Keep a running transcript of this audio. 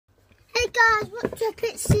Hi guys, what's up?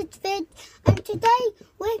 It's Sid, and today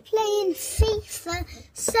we're playing FIFA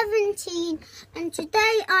 17, and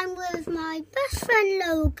today I'm with my best friend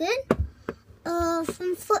Logan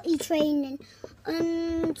from footy training,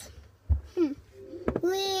 and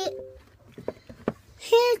we're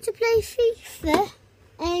here to play FIFA,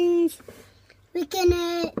 and we're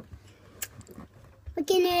gonna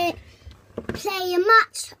play a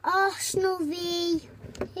match, Arsenal v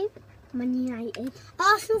Man United.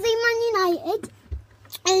 Arsenal v Man United,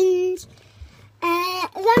 and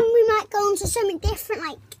then we might go on to something different,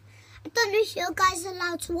 like, I don't know if you guys are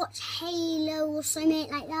allowed to watch Halo or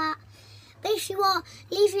something like that, but if you are,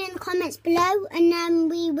 leave it in the comments below, and then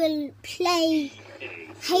we will play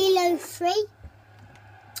Halo 3.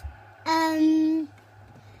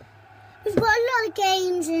 We've got a lot of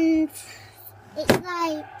games, and it's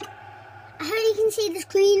like, I hope you can see the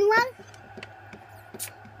screen well.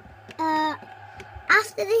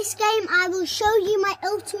 After this game, I will show you my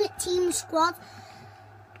ultimate team squad,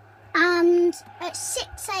 and at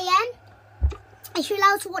 6 AM, if you're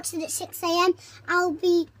allowed to watch it at 6 AM, I'll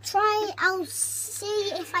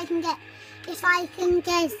see if I can get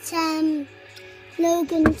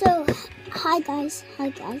Logan. So hi guys.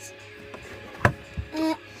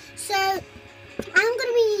 So I'm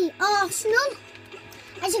gonna be Arsenal.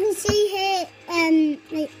 As you can see here,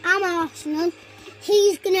 I'm Arsenal.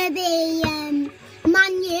 He's gonna be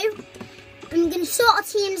Man U. I'm gonna sort our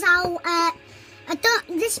teams out.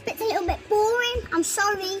 This bit's a little bit boring. I'm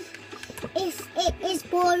sorry if it is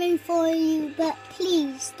boring for you, but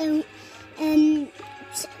please don't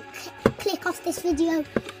click off this video,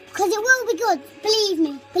 because it will be good. Believe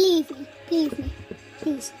me,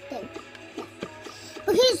 please don't.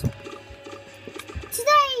 Because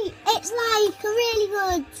today it's like a really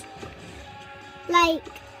good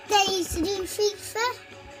days to do FIFA.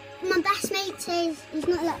 My best mate says he's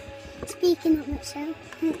not speaking that much, so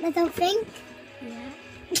I don't think. Yeah.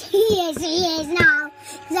 he is now,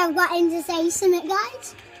 because I've got him to say something,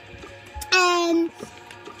 guys.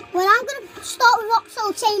 Well, I'm going to start with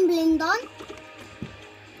Oxlade-Chamberlain Don,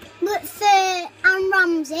 and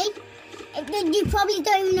Ramsey. You probably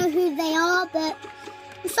don't even know who they are, but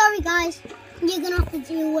I'm sorry, guys. You're going to have to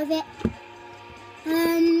deal with it.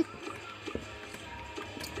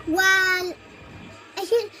 Well,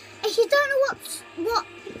 if you don't know what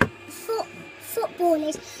football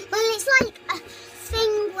is, well, it's like a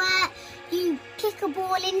thing where you kick a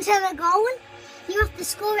ball into the goal. You have to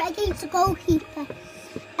score it against the goalkeeper.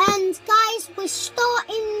 And guys, we're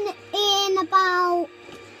starting in about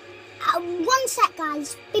 1 sec,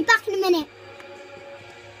 guys. Be back in a minute.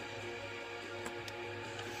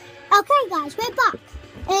 Okay, guys, we're back,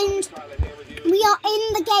 and we are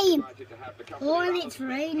in the game. Oh, and it's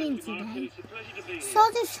raining today. So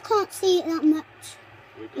if you can't see it that much.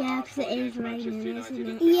 Yeah, because it is raining, isn't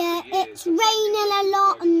it? Yeah, it's raining a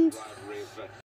lot, and